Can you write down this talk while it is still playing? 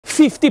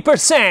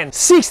50%,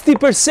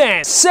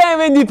 60%,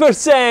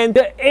 70%,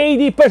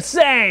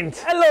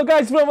 80%. Hello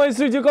guys from my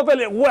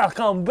Iacopelli,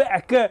 welcome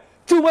back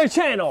to my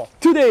channel.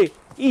 Today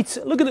it's,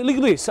 look at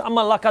this, I'm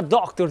like a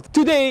doctor.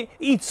 Today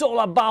it's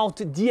all about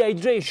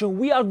dehydration.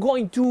 We are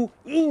going to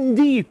in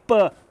deep,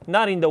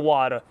 not in the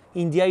water,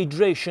 in the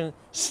hydration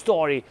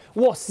story.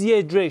 What's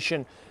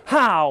dehydration?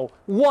 How?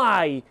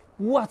 Why?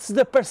 What's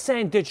the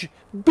percentage?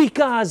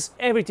 Because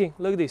everything,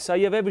 look at this, I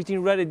have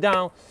everything written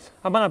down.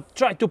 I'm gonna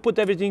try to put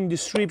everything in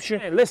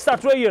description. And let's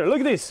start right here, look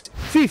at this.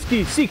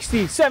 50,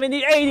 60,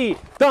 70, 80,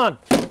 done.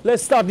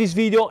 Let's start this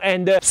video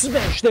and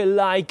smash the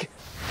like,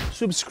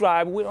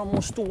 subscribe, we're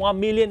almost to 1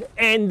 million,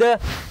 and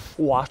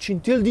watch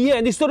until the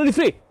end, it's totally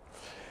free.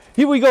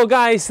 Here we go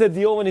guys,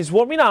 the oven is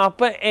warming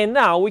up and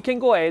now we can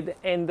go ahead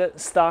and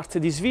start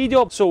this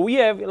video. So we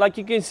have, like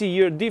you can see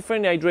here,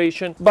 different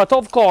hydration, but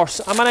of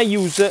course I'm gonna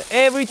use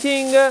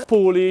everything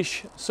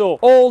Polish. So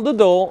all the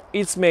dough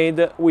is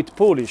made with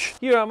Polish.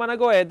 Here I'm gonna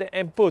go ahead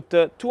and put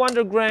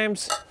 200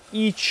 grams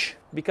each,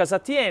 because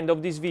at the end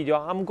of this video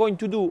I'm going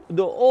to do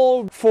the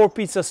all 4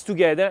 pizzas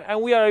together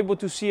and we are able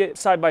to see it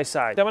side by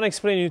side. I'm gonna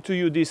explain to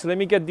you this. Let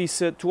me get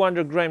this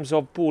 200 grams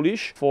of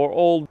Polish for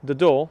all the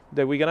dough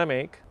that we're gonna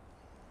make.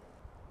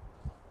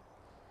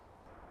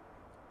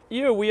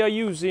 Here we are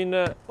using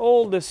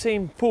all the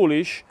same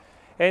Polish,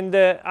 and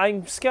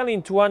I'm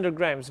scaling 200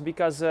 grams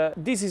because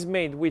this is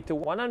made with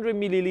 100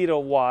 milliliter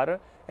of water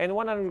and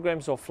 100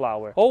 grams of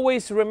flour.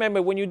 Always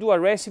remember when you do a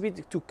recipe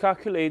to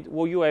calculate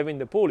what you have in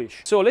the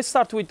Polish. So let's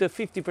start with the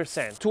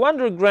 50%.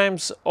 200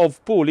 grams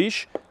of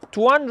Polish,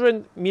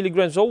 200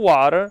 milligrams of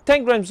water,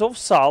 10 grams of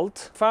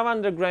salt,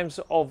 500 grams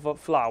of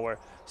flour.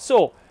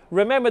 So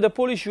remember the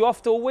Polish, you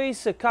have to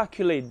always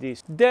calculate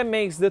this. That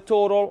makes the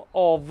total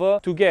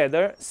of,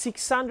 together,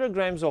 600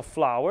 grams of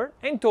flour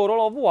and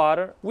total of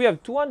water. We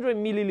have 200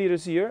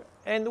 milliliters here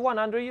and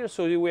 100 here,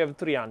 so we have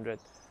 300.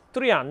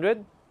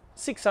 300,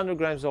 600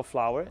 grams of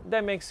flour,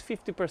 that makes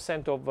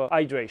 50% of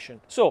hydration.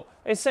 So,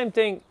 and same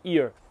thing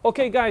here.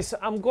 Okay guys,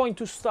 I'm going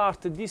to start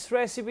this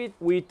recipe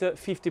with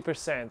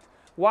 50%.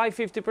 Why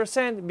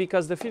 50%?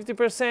 Because the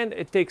 50%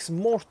 it takes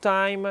more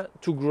time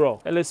to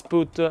grow. And let's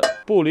put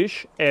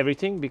Polish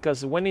everything,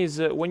 because when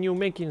you're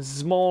making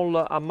small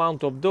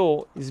amount of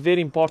dough, it's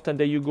very important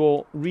that you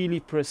go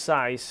really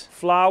precise.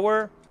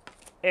 Flour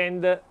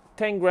and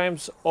 10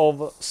 grams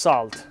of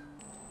salt.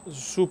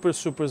 Super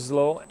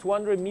slow.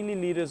 200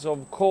 milliliters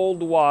of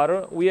cold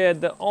water. We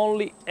had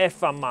only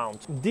half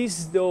amount.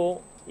 This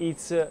dough,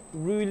 it's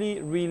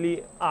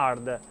really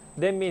hard.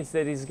 That means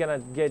that it's gonna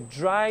get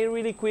dry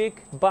really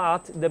quick,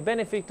 but the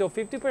benefit of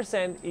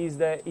 50% is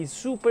that it's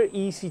super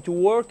easy to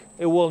work.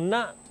 It will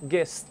not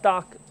get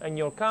stuck on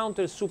your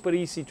counter, super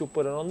easy to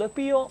put it on the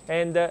peel,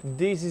 and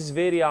this is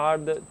very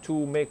hard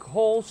to make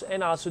holes,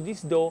 and also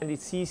this dough, and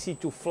it's easy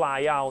to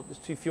fly out.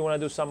 So if you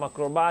want to do some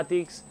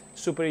acrobatics,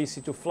 super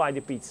easy to fly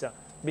the pizza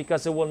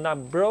because it will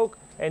not broke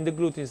and the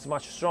gluten is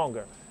much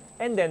stronger.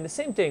 And then the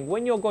same thing,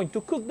 when you're going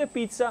to cook the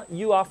pizza,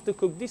 you have to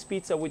cook this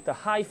pizza with a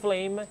high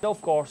flame. Of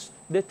course,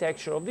 the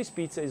texture of this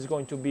pizza is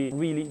going to be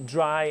really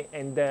dry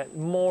and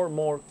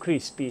more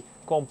crispy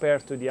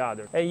compared to the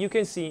other. And you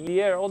can see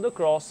the air on the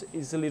cross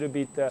is a little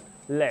bit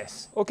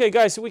less. Okay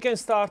guys, we can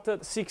start at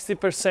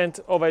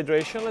 60% of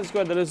hydration. Let's go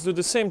ahead, let's do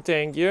the same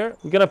thing here.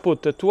 We're gonna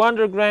put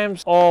 200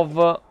 grams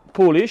of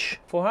Polish,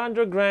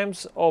 400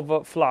 grams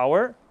of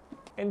flour,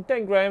 and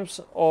 10 grams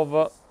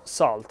of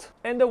salt.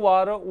 And the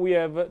water, we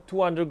have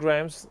 200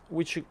 grams,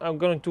 which I'm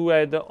going to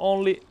add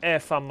only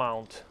half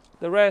amount.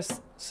 The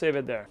rest, save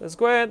it there. Let's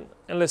go ahead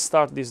and let's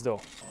start this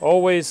dough.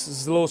 Always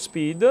slow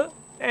speed,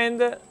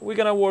 and we're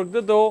gonna work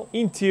the dough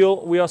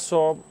until we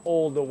absorb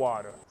all the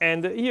water.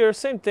 And here,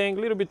 same thing,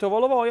 a little bit of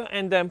olive oil,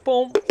 and then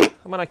boom,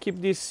 I'm gonna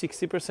keep this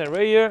 60%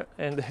 right here,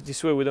 and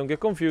this way we don't get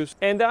confused.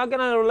 And I'm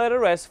gonna let it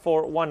rest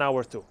for 1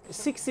 hour too.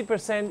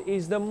 60%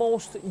 is the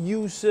most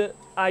used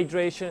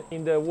hydration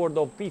in the world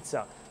of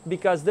pizza,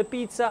 because the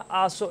pizza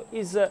also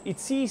is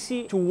it's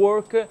easy to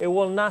work. It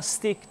will not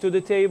stick to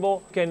the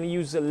table. You can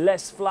use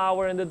less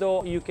flour in the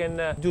dough. You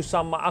can do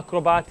some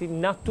acrobatic,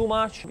 not too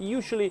much.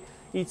 Usually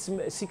it's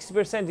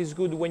 60% is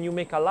good when you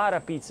make a lot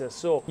of pizzas,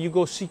 so you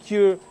go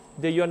secure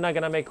that you're not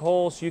gonna make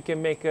holes. You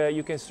can make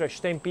you can stretch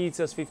 10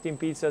 pizzas, 15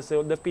 pizzas,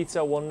 so the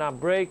pizza will not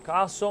break.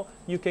 Also,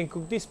 you can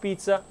cook this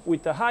pizza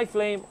with a high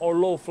flame or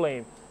low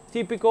flame.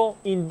 Typical,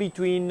 in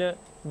between,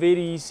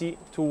 very easy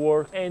to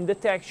work, and the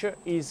texture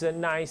is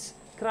nice,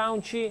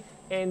 crunchy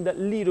and a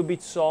little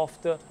bit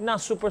soft.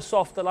 Not super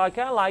soft like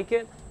I like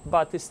it,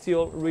 but it's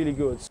still really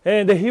good.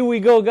 And here we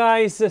go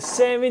guys,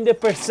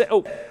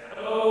 70%.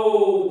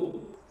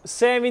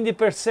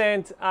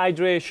 70%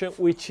 hydration,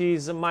 which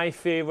is my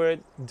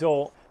favorite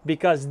dough,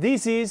 because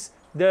this is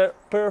the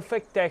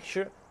perfect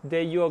texture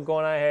that you are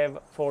gonna have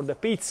for the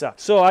pizza.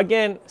 So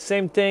again,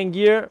 same thing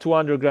here,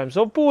 200 grams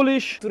of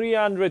polish,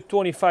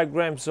 325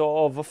 grams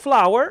of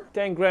flour,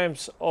 10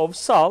 grams of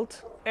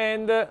salt,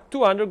 and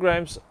 200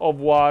 grams of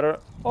water.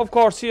 Of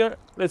course here,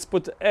 let's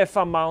put half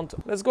amount.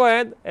 Let's go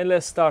ahead and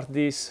let's start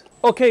this.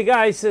 Okay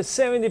guys,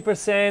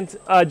 70%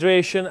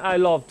 hydration. I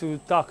love to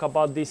talk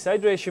about this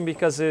hydration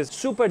because it's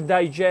super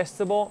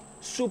digestible,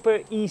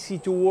 super easy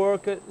to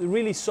work,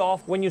 really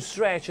soft. When you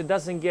stretch, it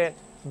doesn't get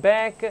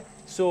back,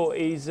 so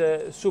it's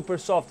super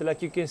soft.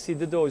 Like you can see,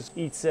 the dough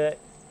it's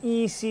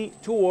easy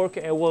to work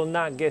and will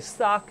not get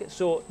stuck,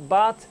 so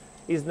but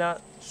it's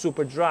not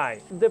super dry.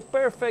 The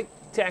perfect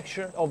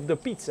texture of the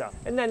pizza.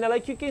 And then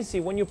like you can see,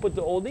 when you put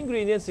all the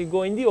ingredients and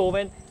go in the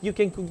oven, you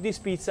can cook this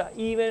pizza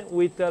even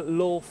with a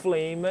low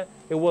flame.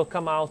 It will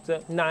come out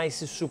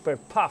nice, super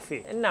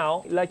puffy. And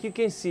now like you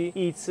can see,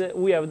 it's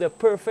we have the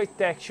perfect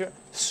texture,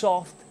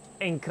 soft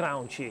and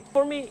crunchy.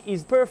 For me,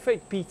 it's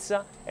perfect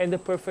pizza and the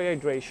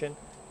perfect hydration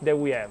that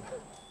we have.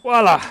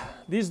 Voila,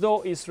 this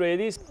dough is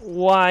ready.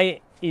 Why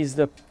is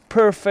the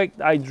perfect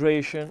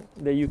hydration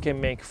that you can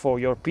make for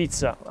your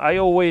pizza? I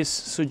always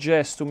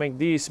suggest to make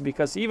this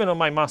because even on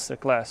my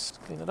masterclass,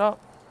 clean it up,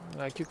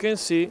 like you can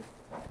see,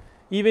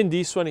 even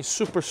this one is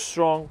super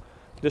strong,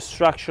 the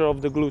structure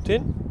of the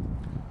gluten.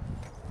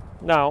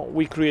 Now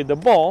we create the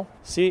ball.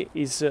 See,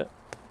 it's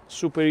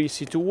super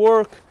easy to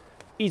work.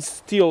 It's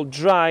still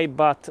dry,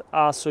 but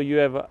also you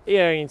have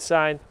air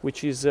inside,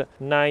 which is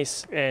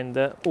nice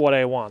and what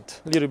I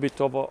want. A little bit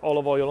of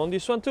olive oil on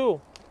this one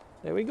too.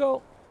 There we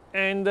go.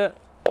 And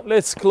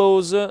let's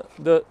close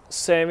the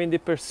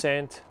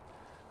 70%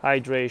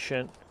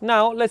 hydration.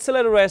 Now let's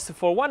let it rest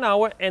for 1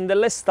 hour and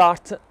let's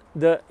start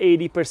the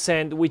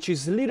 80%, which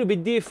is a little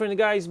bit different,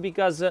 guys,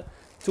 because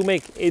to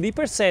make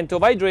 80%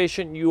 of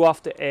hydration, you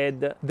have to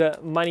add the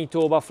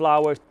Manitoba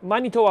flour.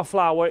 Manitoba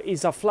flour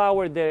is a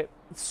flour that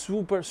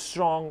super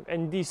strong,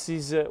 and this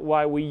is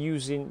why we're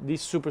using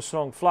this super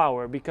strong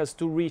flour, because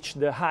to reach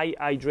the high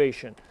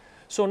hydration.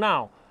 So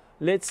now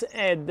let's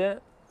add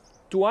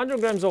 200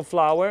 grams of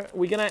flour.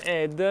 We're gonna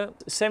add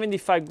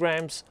 75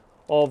 grams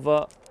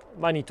of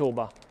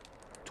Manitoba.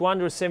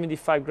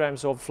 275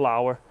 grams of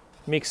flour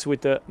mixed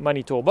with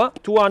Manitoba.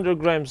 200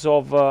 grams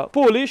of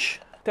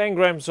polish, 10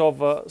 grams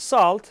of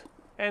salt,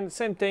 and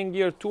same thing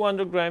here,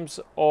 200 grams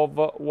of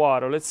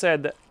water. Let's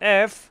add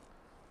half.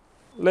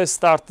 Let's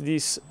start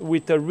this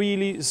with a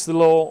really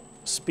slow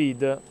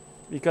speed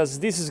because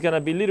this is gonna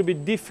be a little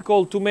bit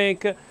difficult to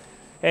make,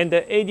 and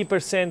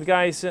 80%,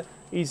 guys,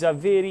 is a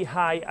very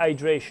high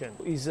hydration.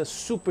 It's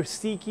super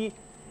sticky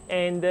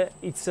and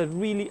it's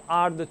really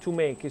hard to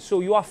make. So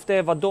you have to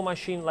have a dough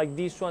machine like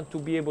this one to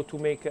be able to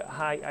make a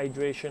high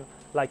hydration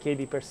like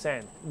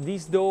 80%.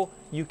 This dough,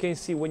 you can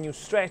see when you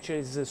stretch it,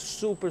 is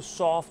super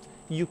soft.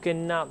 You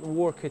cannot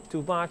work it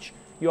too much.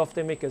 You have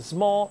to make it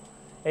small,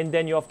 and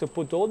then you have to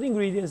put all the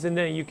ingredients, and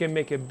then you can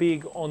make it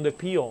big on the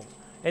peel.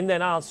 And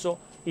then also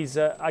is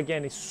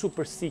again, it's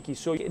super sticky.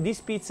 So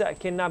this pizza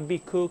cannot be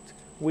cooked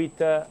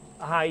with a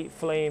high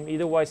flame,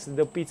 otherwise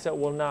the pizza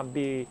will not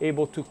be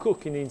able to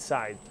cook in the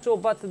inside. So,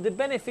 but the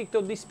benefit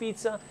of this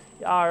pizza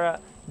are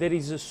that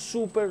is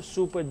super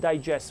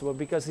digestible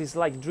because it's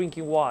like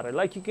drinking water.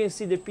 Like you can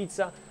see, the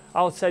pizza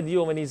outside the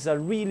oven is a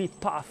really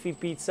puffy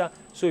pizza.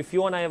 So if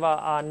you want to have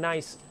a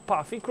nice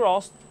puffy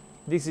crust,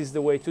 this is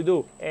the way to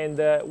do. And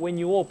when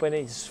you open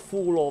it, it's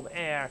full of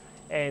air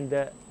and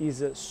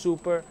is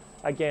super,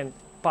 again,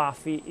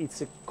 puffy.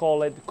 It's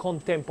called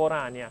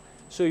contemporanea.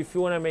 So if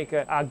you want to make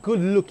a good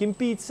looking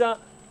pizza,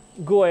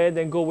 go ahead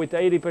and go with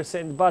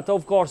 80%. But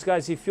of course,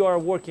 guys, if you are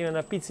working in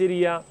a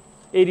pizzeria,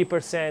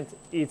 80%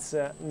 it's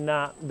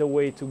not the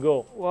way to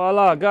go.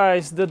 Voila,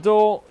 guys, the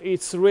dough,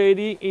 it's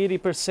ready,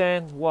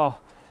 80%. Wow,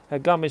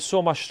 it got me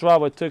so much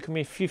trouble. It took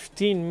me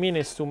 15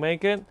 minutes to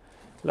make it.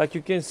 Like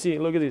you can see,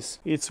 look at this.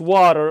 It's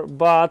water,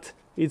 but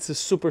it's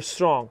super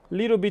strong.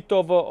 Little bit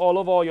of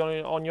olive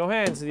oil on your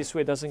hands. This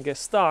way it doesn't get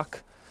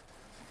stuck.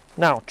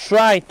 Now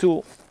try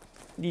to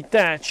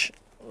detach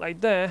like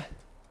that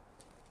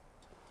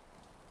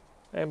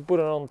and put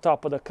it on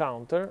top of the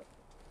counter.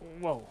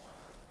 Whoa.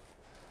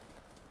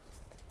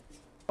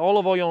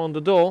 Olive oil on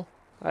the dough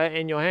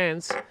in your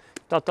hands.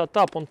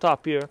 Tap on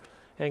top here.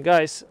 And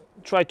guys,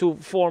 try to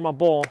form a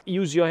ball.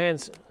 Use your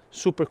hands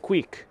super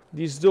quick.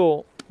 This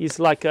dough is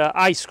like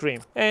ice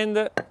cream.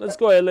 And let's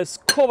go ahead, let's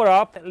cover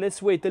up.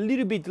 Let's wait a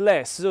little bit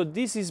less. So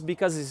this is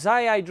because this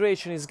high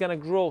hydration is gonna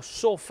grow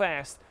so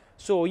fast.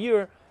 So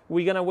here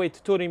we're gonna wait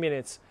 30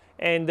 minutes.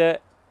 And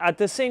at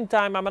the same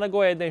time, I'm gonna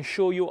go ahead and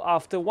show you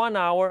after 1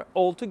 hour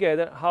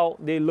altogether how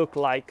they look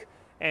like,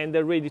 and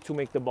they're ready to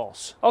make the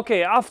balls.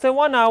 Okay, after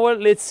 1 hour,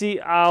 let's see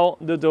how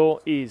the dough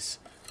is.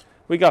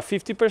 We got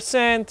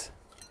 50%,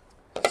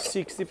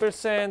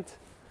 60%,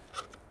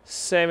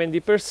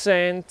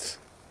 70%,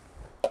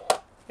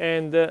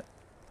 and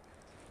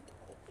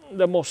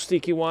the most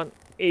sticky one,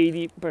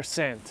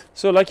 80%.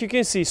 So like you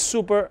can see,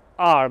 super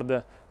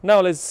hard.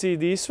 Now let's see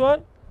this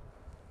one,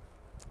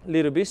 a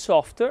little bit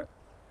softer.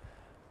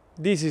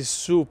 This is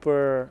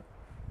super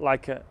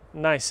like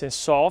nice and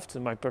soft,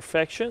 my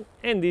perfection,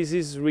 and this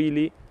is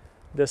really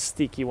the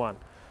sticky one.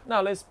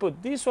 Now let's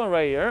put this one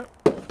right here.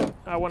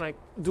 I want to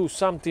do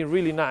something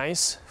really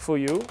nice for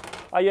you.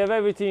 I have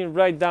everything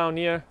right down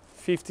here,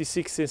 50,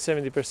 60,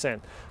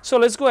 70%. So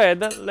let's go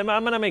ahead. I'm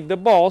gonna make the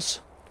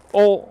balls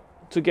all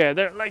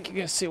together. Like you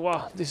can see,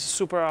 wow, this is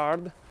super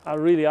hard. I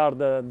really hard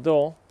the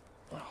dough.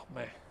 Oh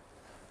man.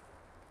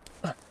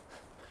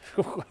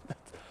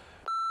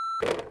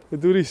 È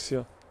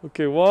durissimo.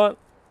 Okay, one.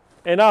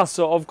 And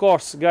also, of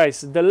course,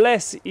 guys, the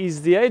less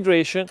is the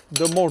hydration,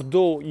 the more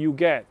dough you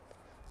get,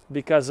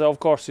 because of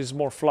course it's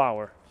more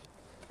flour.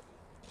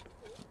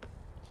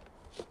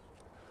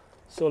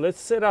 So let's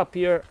set up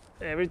here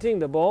everything,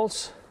 the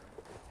balls.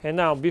 And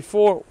now,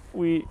 before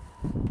we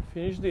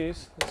finish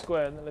this, let's go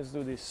ahead and let's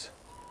do this.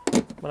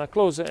 I'm gonna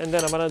close it, and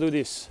then I'm gonna do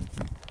this.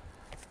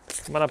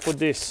 I'm gonna put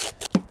this.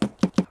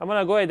 I'm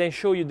gonna go ahead and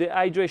show you the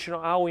hydration,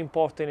 how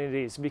important it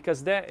is,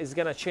 because that is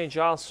gonna change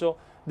also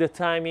the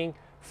timing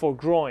for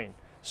growing.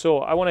 So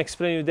I want to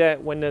explain you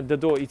that when the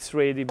dough is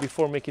ready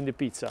before making the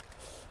pizza.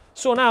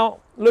 So now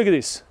look at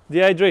this, the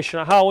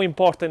hydration, how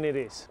important it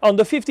is. On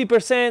the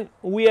 50%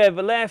 we have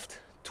left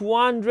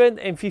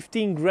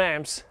 215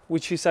 grams,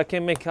 which is I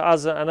can make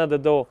as another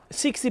dough.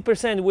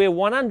 60% we have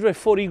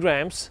 140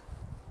 grams,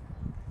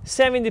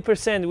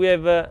 70% we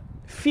have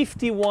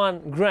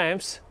 51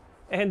 grams,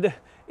 and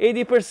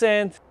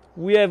 80%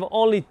 we have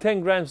only 10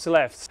 grams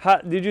left.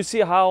 Did you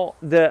see how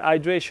the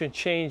hydration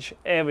changed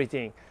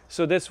everything?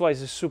 So that's why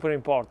it's super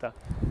important.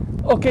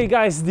 Okay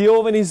guys, the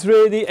oven is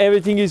ready,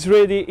 everything is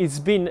ready. It's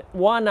been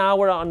 1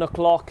 hour on the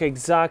clock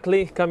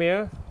exactly. Come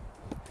here.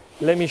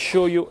 Let me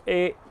show you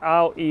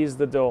how is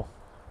the dough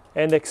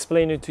and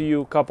explain it to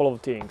you a couple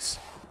of things.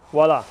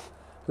 Voila.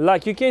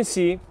 Like you can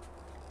see,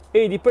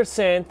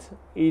 80%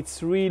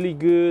 it's really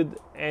good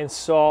and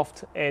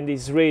soft and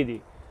is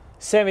ready.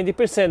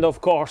 70%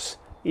 of course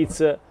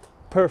it's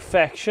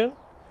perfection.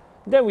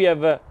 Then we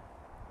have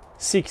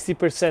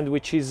 60%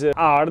 which is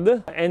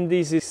hard, and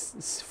this is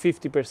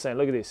 50%.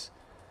 Look at this,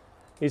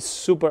 it's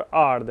super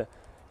hard.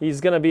 It's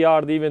gonna be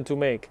hard even to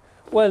make.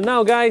 Well,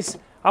 now guys,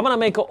 I'm gonna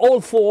make all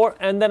four,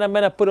 and then I'm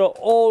gonna put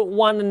all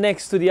one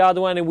next to the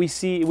other one, and we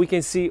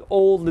can see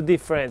all the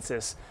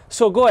differences.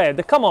 So go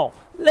ahead, come on,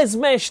 let's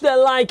smash that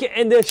like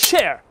and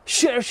share,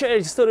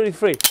 it's totally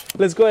free.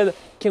 Let's go ahead,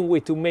 can't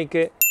wait to make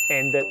it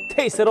and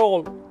taste it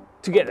all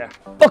together.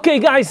 Okay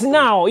guys,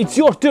 now it's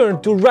your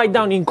turn to write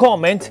down in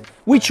comment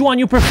which one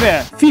you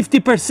prefer.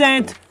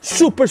 50%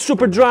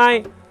 super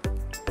dry,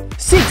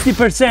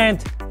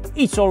 60%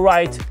 it's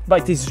alright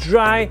but it's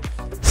dry,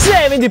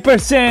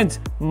 70%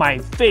 my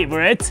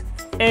favorite,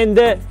 and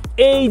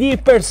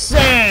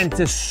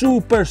 80%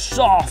 super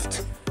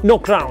soft, no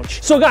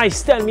crunch. So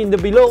guys, tell me in the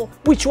below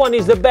which one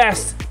is the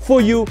best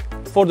for you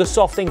for the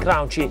soft and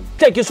crunchy.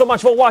 Thank you so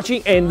much for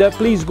watching, and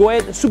please go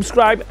ahead,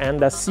 subscribe,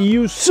 and see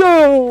you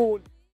soon.